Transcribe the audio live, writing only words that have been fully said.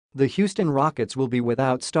The Houston Rockets will be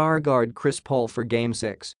without star guard Chris Paul for Game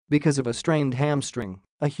 6 because of a strained hamstring,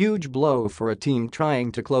 a huge blow for a team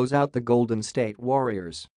trying to close out the Golden State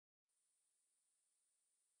Warriors.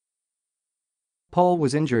 Paul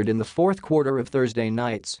was injured in the fourth quarter of Thursday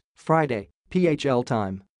night's, Friday, PHL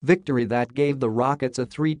time, victory that gave the Rockets a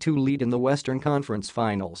 3-2 lead in the Western Conference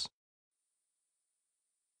Finals.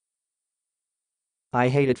 "I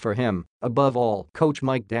hate it for him, above all," coach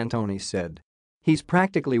Mike D'Antoni said. "He's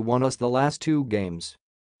practically won us the last 2 games.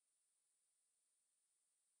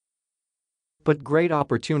 But great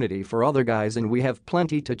opportunity for other guys and we have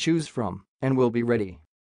plenty to choose from, and we'll be ready."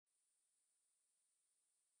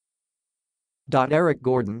 Eric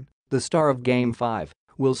Gordon, the star of Game 5,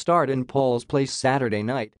 will start in Paul's place Saturday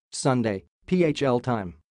night, Sunday, PHL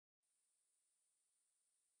time.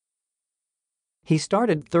 He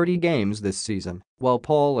started 30 games this season, while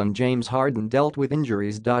Paul and James Harden dealt with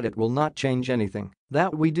injuries. "It will not change anything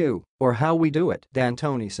that we do or how we do it,"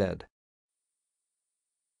 D'Antoni said.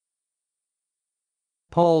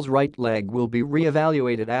 Paul's right leg will be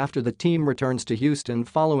re-evaluated after the team returns to Houston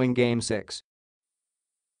following Game 6.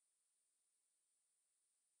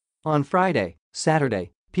 On Friday,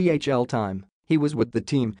 Saturday, PHL time, he was with the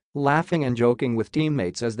team, laughing and joking with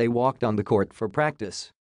teammates as they walked on the court for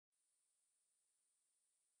practice.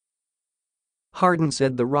 Harden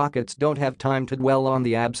said the Rockets don't have time to dwell on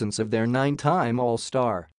the absence of their 9-time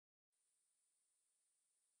All-Star.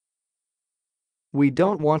 "We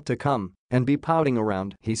don't want to come and be pouting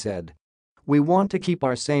around," he said. "We want to keep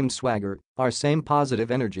our same swagger, our same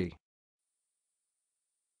positive energy.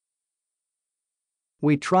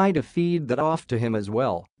 We try to feed that off to him as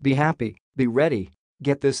well, be happy, be ready,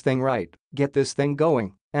 get this thing right, get this thing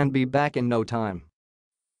going, and be back in no time."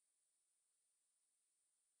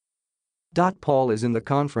 Paul is in the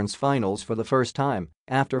conference finals for the first time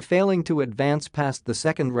after failing to advance past the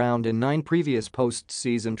second round in 9 previous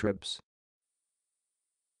postseason trips.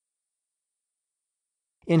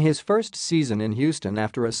 In his first season in Houston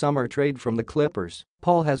after a summer trade from the Clippers,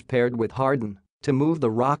 Paul has paired with Harden to move the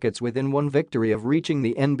Rockets within 1 victory of reaching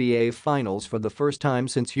the NBA Finals for the first time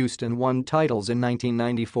since Houston won titles in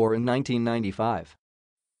 1994 and 1995.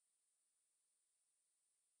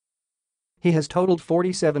 He has totaled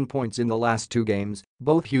 47 points in the last 2 games,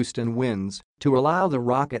 both Houston wins, to allow the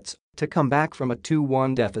Rockets to come back from a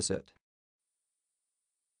 2-1 deficit.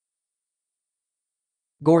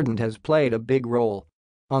 Gordon has played a big role.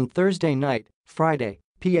 On Thursday night, Friday,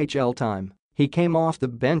 PHL time, he came off the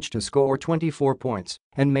bench to score 24 points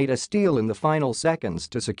and made a steal in the final seconds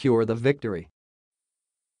to secure the victory.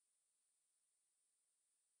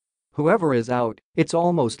 "Whoever is out, it's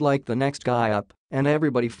almost like the next guy up, and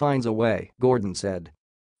everybody finds a way," Gordon said.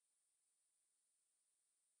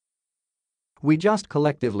 "We just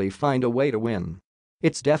collectively find a way to win.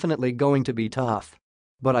 It's definitely going to be tough.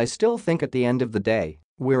 But I still think at the end of the day,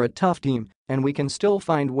 we're a tough team and we can still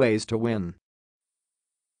find ways to win."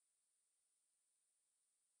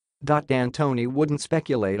 D'Antoni wouldn't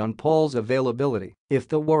speculate on Paul's availability if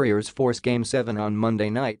the Warriors force Game 7 on Monday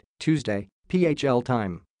night, Tuesday, PHL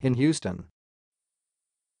time, in Houston.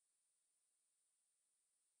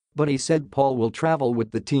 But he said Paul will travel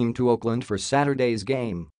with the team to Oakland for Saturday's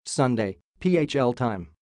game, Sunday, PHL time.